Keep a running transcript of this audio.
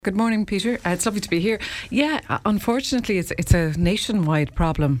Good morning, Peter. It's lovely to be here. Yeah, unfortunately, it's a nationwide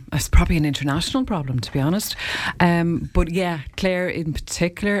problem. It's probably an international problem, to be honest. But yeah, Clare in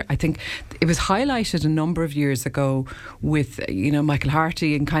particular, I think it was highlighted a number of years ago with, Michael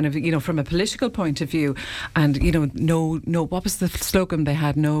Harty and kind of, from a political point of view. And, no, what was the slogan they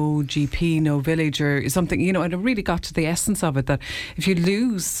had? No GP, no village or something, and it really got to the essence of it, that if you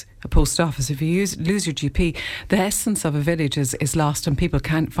lose a post office, if you lose your GP, the essence of a village is lost, and people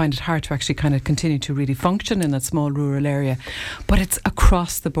can't find it hard to actually kind of continue to really function in that small rural area. But it's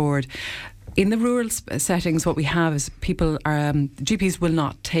across the board. In the rural settings, what we have is GPs will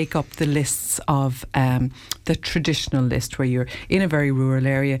not take up the lists of the traditional list where you're in a very rural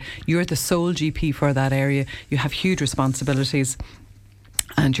area, you're the sole GP for that area, you have huge responsibilities,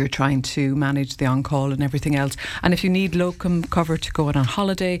 and you're trying to manage the on-call and everything else. And if you need locum cover to go on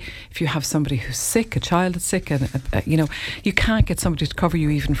holiday, if you have somebody who's sick, a child that's sick, and you can't get somebody to cover you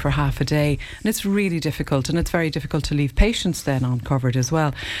even for half a day. And it's really difficult, and it's very difficult to leave patients then uncovered as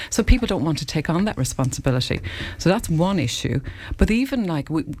well. So people don't want to take on that responsibility. So that's one issue. But even I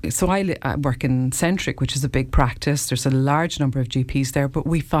work in Centric, which is a big practice. There's a large number of GPs there, but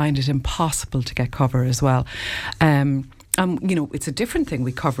we find it impossible to get cover as well. It's a different thing.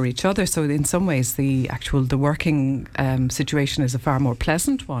 We cover each other, so in some ways the working situation is a far more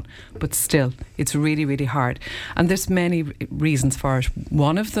pleasant one, but still it's really, really hard. And there's many reasons for it.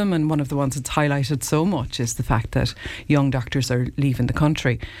 One of them, and one of the ones that's highlighted so much, is the fact that young doctors are leaving the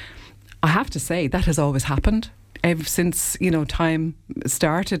country. I have to say that has always happened. Ever since time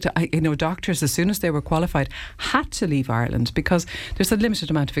started, doctors, as soon as they were qualified, had to leave Ireland because there's a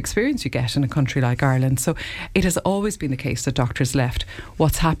limited amount of experience you get in a country like Ireland. So it has always been the case that doctors left.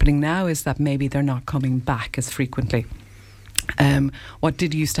 What's happening now is that maybe they're not coming back as frequently. What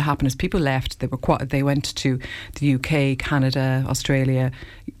did used to happen is people left. They went to the UK, Canada, Australia,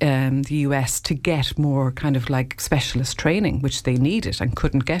 the US to get more kind of like specialist training, which they needed and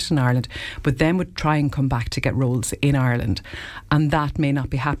couldn't get in Ireland, but then would try and come back to get roles in Ireland. And that may not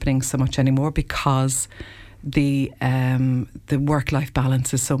be happening so much anymore because the work-life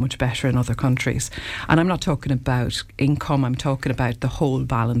balance is so much better in other countries. And I'm not talking about income, I'm talking about the whole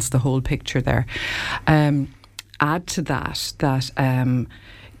balance, the whole picture there. Add to that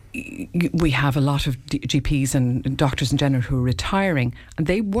we have a lot of GPs and doctors in general who are retiring, and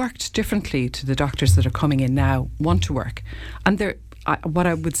they worked differently to the doctors that are coming in now, want to work. And what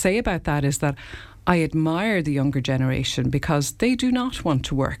I would say about that is that I admire the younger generation because they do not want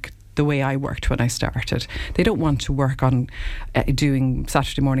to work the way I worked when I started. They don't want to work on doing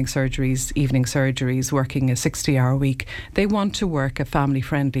Saturday morning surgeries, evening surgeries, working a 60-hour week. They want to work a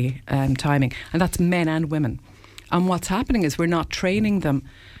family-friendly timing, and that's men and women. And what's happening is we're not training them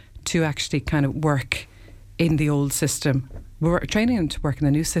to actually kind of work in the old system. We're training them to work in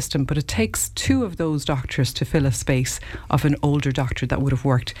the new system, but it takes two of those doctors to fill a space of an older doctor that would have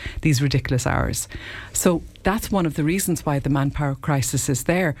worked these ridiculous hours. So that's one of the reasons why the manpower crisis is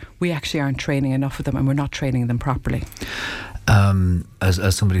there. We actually aren't training enough of them, and we're not training them properly.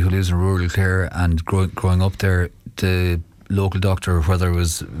 As somebody who lives in rural Clare and growing up there, the local doctor, whether it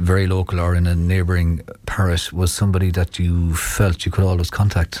was very local or in a neighbouring parish, was somebody that you felt you could always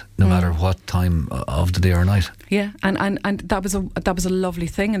contact no matter what time of the day or night. Yeah, and that was a lovely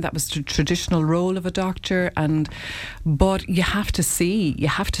thing, and that was the traditional role of a doctor. But you have to see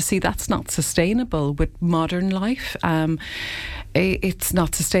that's not sustainable with modern life. It's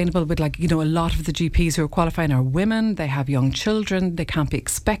not sustainable with a lot of the GPs who are qualifying are women. They have young children. They can't be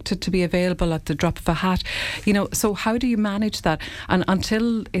expected to be available at the drop of a hat. So how do you manage that? And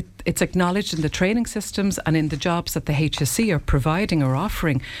until it's acknowledged in the training systems and in the jobs that the HSE are providing or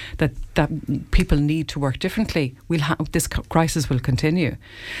offering that people need to work differently, this crisis will continue.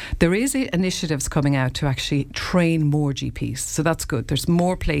 There is initiatives coming out to actually train more GPs, so that's good. There's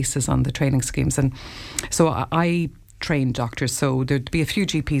more places on the training schemes, and so I train doctors, so there'd be a few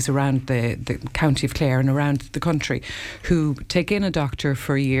GPs around the county of Clare and around the country who take in a doctor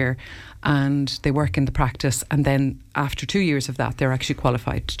for a year and they work in the practice, and then after 2 years of that they're actually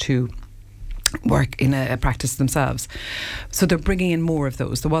qualified to work in a practice themselves. So they're bringing in more of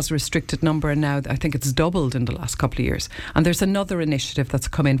those. There was a restricted number, and now I think it's doubled in the last couple of years. And there's another initiative that's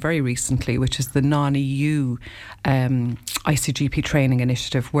come in very recently, which is the non-EU ICGP training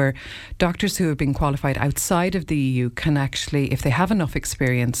initiative, where doctors who have been qualified outside of the EU can actually, if they have enough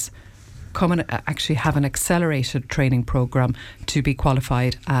experience, come and actually have an accelerated training programme to be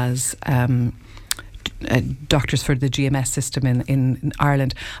qualified as doctors for the GMS system in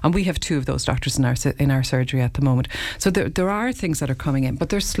Ireland, and we have 2 of those doctors in our surgery at the moment. So there are things that are coming in, but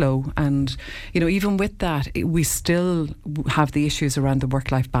they're slow, and even with that, we still have the issues around the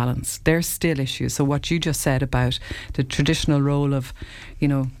work-life balance. There's still issues. So what you just said about the traditional role of,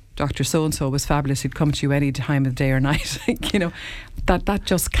 Dr. So-and-so was fabulous, he'd come to you any time of the day or night, that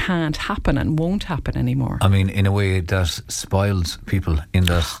just can't happen and won't happen anymore. I mean, in a way that spoiled people in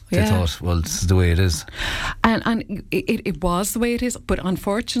that they thought, well, this is the way it is. And it was the way it is, but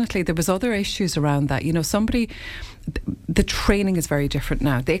unfortunately there was other issues around that. The training is very different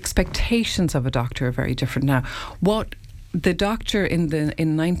now. The expectations of a doctor are very different now. What the doctor in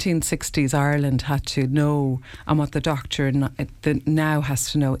 1960s Ireland had to know, and what the doctor now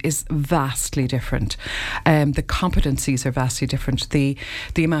has to know, is vastly different. The competencies are vastly different. The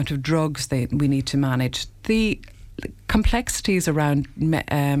amount of drugs we need to manage, the complexities around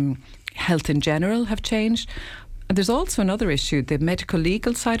health in general have changed. And there's also another issue, the medical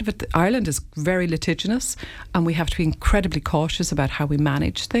legal side of it. Ireland is very litigious, and we have to be incredibly cautious about how we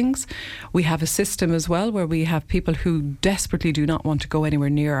manage things. We have a system as well where we have people who desperately do not want to go anywhere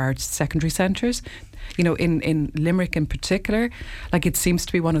near our secondary centres. In Limerick in particular, it seems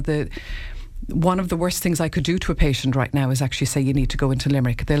to be one of the worst things I could do to a patient right now is actually say you need to go into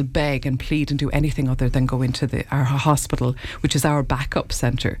Limerick. They'll beg and plead and do anything other than go into our hospital, which is our backup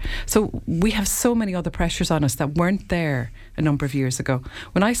centre. So we have so many other pressures on us that weren't there a number of years ago.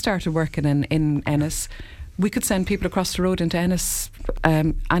 When I started working in Ennis, we could send people across the road into Ennis,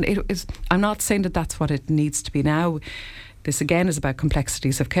 and I'm not saying that that's what it needs to be now. This again is about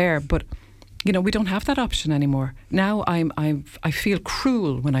complexities of care, but we don't have that option anymore. Now I feel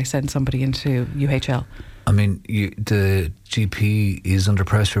cruel when I send somebody into UHL. I mean, the GP is under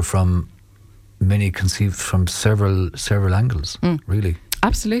pressure from several angles, really.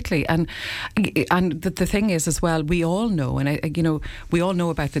 Absolutely, and the thing is as well, we all know, and we all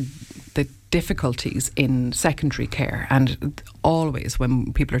know about the difficulties in secondary care, and always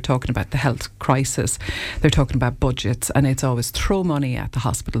when people are talking about the health crisis, they're talking about budgets, and it's always throw money at the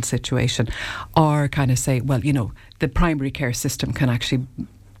hospital situation, or kind of say, well, the primary care system can actually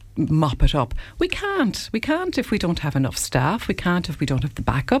mop it up. We can't if we don't have enough staff. We can't if we don't have the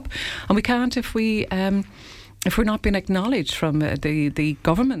backup, and we can't if we're not being acknowledged from the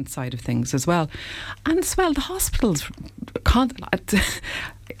government side of things as well. And as well, the hospitals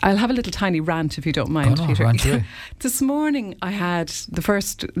I'll have a little tiny rant if you don't mind, Peter. Rant away. This morning I had the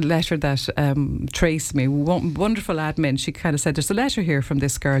first letter that traced me, wonderful admin. She kind of said, there's a letter here from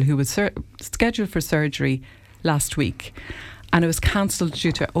this girl who was scheduled for surgery last week, and it was cancelled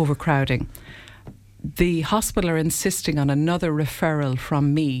due to overcrowding. The hospital are insisting on another referral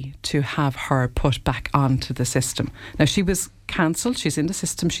from me to have her put back onto the system. Now, she was cancelled, she's in the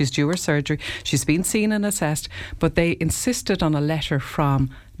system, she's due her surgery, she's been seen and assessed, but they insisted on a letter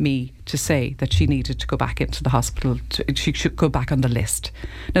from me to say that she needed to go back into the hospital, she should go back on the list.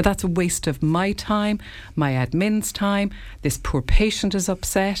 Now, that's a waste of my time, my admin's time. This poor patient is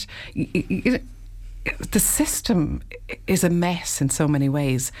upset. The system is a mess in so many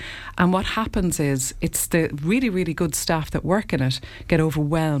ways, and what happens is it's the really, really good staff that work in it get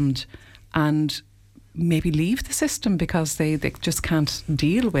overwhelmed and maybe leave the system because they just can't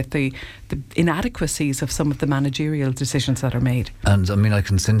deal with the inadequacies of some of the managerial decisions that are made. And I mean, I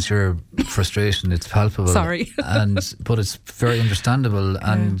can sense your frustration. It's palpable. Sorry. But it's very understandable.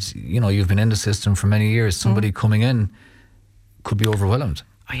 And you've been in the system for many years. Somebody coming in could be overwhelmed.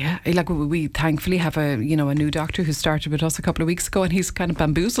 Oh yeah, we thankfully have a new doctor who started with us a couple of weeks ago, and he's kind of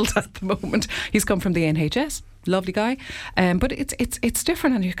bamboozled at the moment. He's come from the NHS, lovely guy, but it's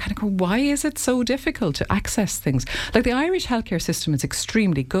different, and you kind of go, why is it so difficult to access things? Like, the Irish healthcare system is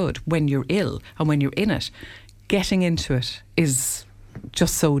extremely good when you're ill, and when you're in it, getting into it is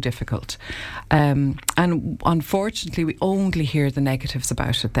just so difficult, and unfortunately we only hear the negatives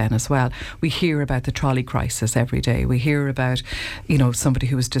about it then as well. We hear about the trolley crisis every day. We hear about somebody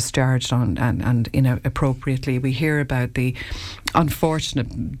who was discharged and inappropriately. We hear about the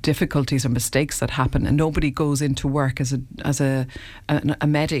unfortunate difficulties or mistakes that happen, and nobody goes into work as a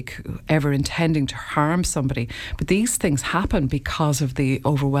medic ever intending to harm somebody, but these things happen because of the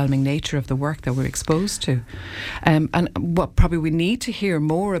overwhelming nature of the work that we're exposed to, and what probably we need to hear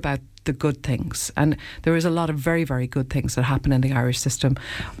more about the good things, and there is a lot of very, very good things that happen in the Irish system,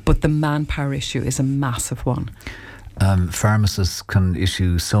 but the manpower issue is a massive one. Pharmacists can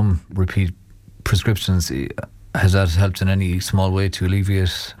issue some repeat prescriptions. Has that helped in any small way to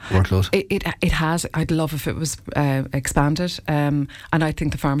alleviate workload? It has. I'd love if it was expanded, and I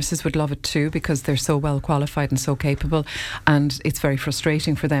think the pharmacists would love it too, because they're so well qualified and so capable, and it's very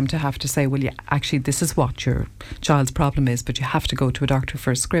frustrating for them to have to say, well, yeah, actually this is what your child's problem is, but you have to go to a doctor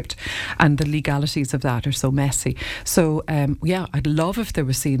for a script, and the legalities of that are so messy. So yeah, I'd love if there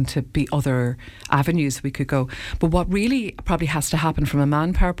was seen to be other avenues we could go, but what really probably has to happen from a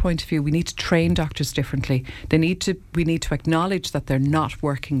manpower point of view, we need to train doctors differently. We need to acknowledge that they're not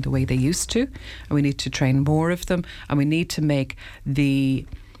working the way they used to, and we need to train more of them, and we need to make the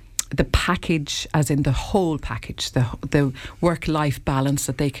package, as in the whole package, the work-life balance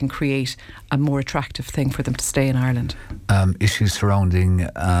that they can create, a more attractive thing for them to stay in Ireland. Issues surrounding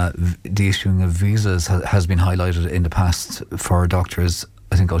the issuing of visas has been highlighted in the past for doctors,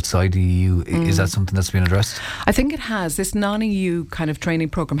 I think, outside the EU. Is that something that's been addressed? I think it has. This non-EU kind of training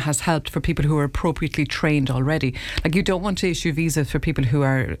programme has helped for people who are appropriately trained already. Like, you don't want to issue visas for people who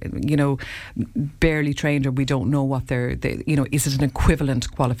are, barely trained, or we don't know what is it an equivalent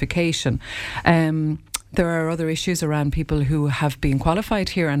qualification? There are other issues around people who have been qualified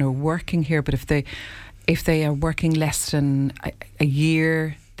here and are working here, but if they are working less than a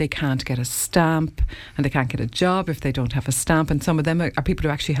year, they can't get a stamp, and they can't get a job if they don't have a stamp, and some of them are people who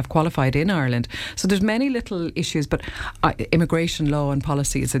actually have qualified in Ireland. So there's many little issues, but immigration law and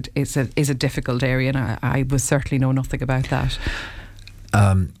policy is a difficult area, and I would certainly know nothing about that.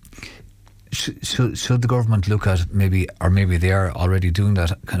 Should the government look at maybe they are already doing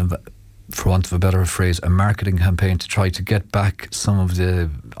that, kind of, for want of a better phrase, a marketing campaign to try to get back some of the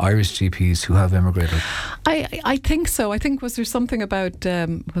Irish GPs who have emigrated? I think so. I think, was there something about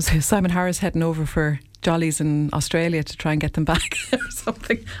was Simon Harris heading over for jollies in Australia to try and get them back or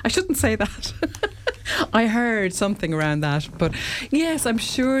something? I shouldn't say that. I heard something around that, but yes, I'm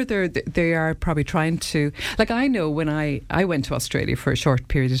sure they are probably trying to. Like, I know when I went to Australia for a short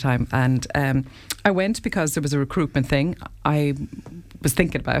period of time, and I went because there was a recruitment thing. I was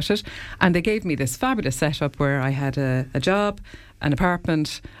thinking about it, and they gave me this fabulous setup where I had a job, an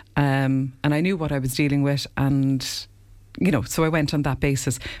apartment, and I knew what I was dealing with, and so I went on that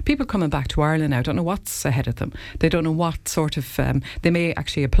basis. People coming back to Ireland now don't know what's ahead of them. They don't know what sort of they may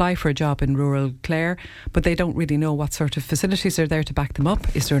actually apply for a job in rural Clare, but they don't really know what sort of facilities are there to back them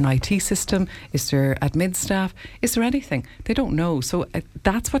up. Is there an IT system? Is there admin staff? Is there anything? They don't know. So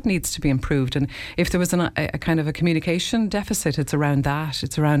that's what needs to be improved. And if there was a kind of a communication deficit, it's around that.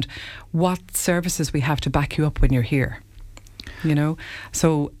 It's around what services we have to back you up when you're here.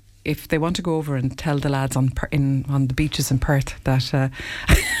 So if they want to go over and tell the lads on the beaches in Perth that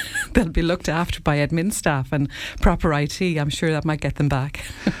they'll be looked after by admin staff and proper IT, I'm sure that might get them back.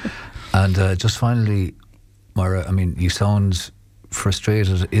 And just finally, Máire, I mean, you sound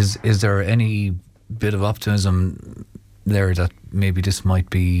frustrated. Is there any bit of optimism there that maybe this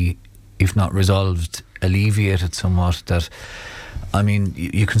might be, if not resolved, alleviated somewhat? That, I mean,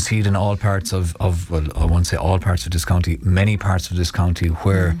 you can see it in all parts of well, I won't say all parts of this county, many parts of this county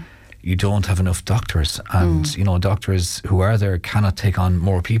where you don't have enough doctors, and doctors who are there cannot take on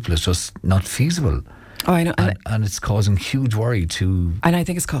more people. It's just not feasible. Oh, I know, and it's causing huge worry to. And I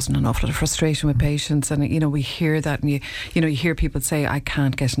think it's causing an awful lot of frustration with patients. And we hear that, and you hear people say, "I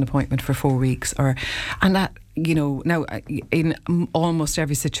can't get an appointment for 4 weeks," and that. Now in almost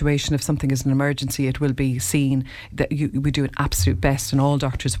every situation, if something is an emergency, it will be seen that we do an absolute best, and all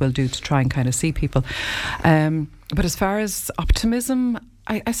doctors will do to try and kind of see people. But as far as optimism,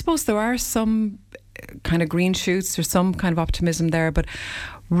 I suppose there are some kind of green shoots. There's some kind of optimism there, but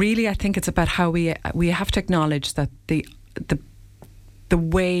really, I think it's about how we have to acknowledge that the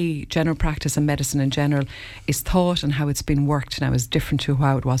way general practice and medicine in general is thought and how it's been worked now is different to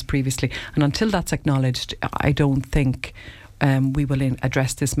how it was previously. And until that's acknowledged, I don't think we will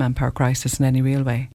address this manpower crisis in any real way.